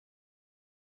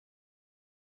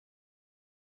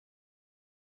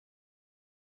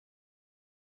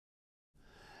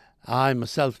I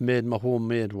myself made my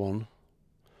homemade one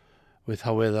with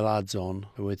How Are the Lads on,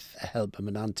 with the help of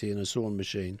an auntie and a sewing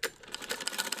machine.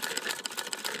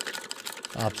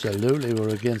 Absolutely, we're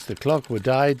against the clock. We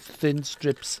dyed thin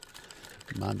strips.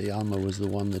 Mandy Alma was the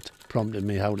one that prompted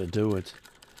me how to do it.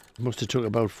 It must have took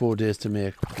about 4 days to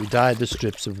make. We dyed the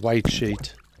strips of white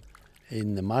sheet.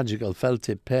 In the magical felt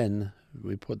tip pen,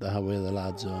 we put the How Are the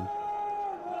Lads on.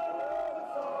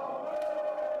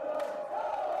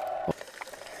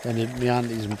 And my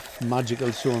auntie's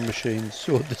magical sewing machine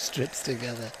sewed the strips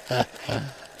together.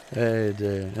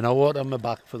 And I wore it on my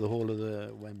back for the whole of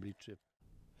the Wembley trip.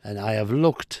 And I have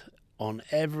looked on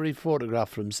every photograph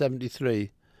from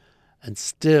 '73 and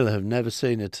still have never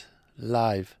seen it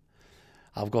live.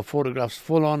 I've got photographs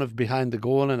full on of behind the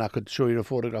goal, and I could show you a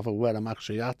photograph of where I'm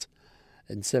actually at.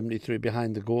 In '73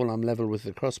 behind the goal, I'm level with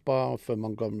the crossbar for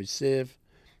Montgomery's save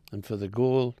and for the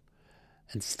goal.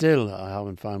 And still I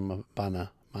haven't found my banner,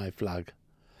 my flag.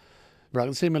 But I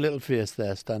can see my little face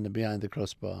there standing behind the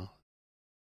crossbar.